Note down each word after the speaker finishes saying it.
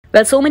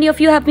Well, so many of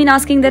you have been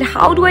asking that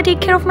how do I take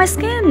care of my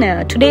skin?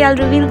 Today I'll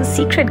reveal the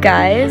secret,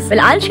 guys.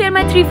 Well, I'll share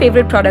my 3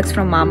 favorite products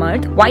from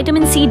MamaEarth: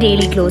 Vitamin C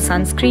Daily Glow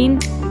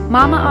Sunscreen,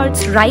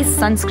 MamaEarth's Rice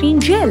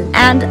Sunscreen Gel,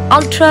 and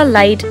Ultra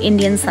Light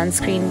Indian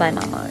Sunscreen by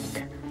MamaEarth.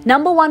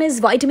 Number 1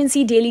 is Vitamin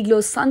C Daily Glow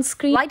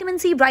Sunscreen. Vitamin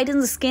C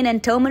brightens the skin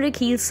and turmeric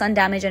heals sun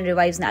damage and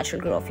revives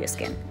natural glow of your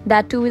skin.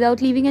 That too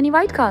without leaving any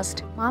white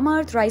cast.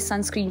 MamaEarth Rice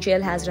Sunscreen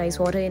Gel has rice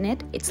water in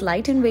it. It's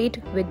light in weight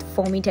with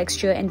foamy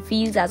texture and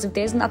feels as if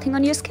there's nothing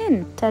on your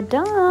skin.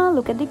 Ta-da!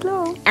 Look at the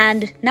glow.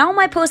 And now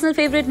my personal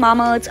favorite,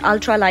 MamaEarth's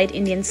Ultra Light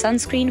Indian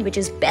Sunscreen, which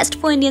is best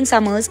for Indian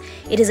summers.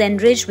 It is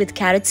enriched with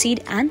carrot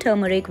seed and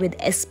turmeric with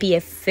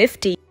SPF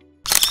 50.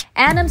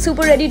 And I'm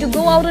super ready to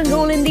go out and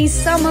roll in these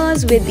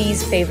summers with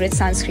these favorite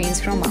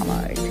sunscreens from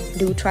MamaEarth.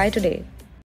 Do try today.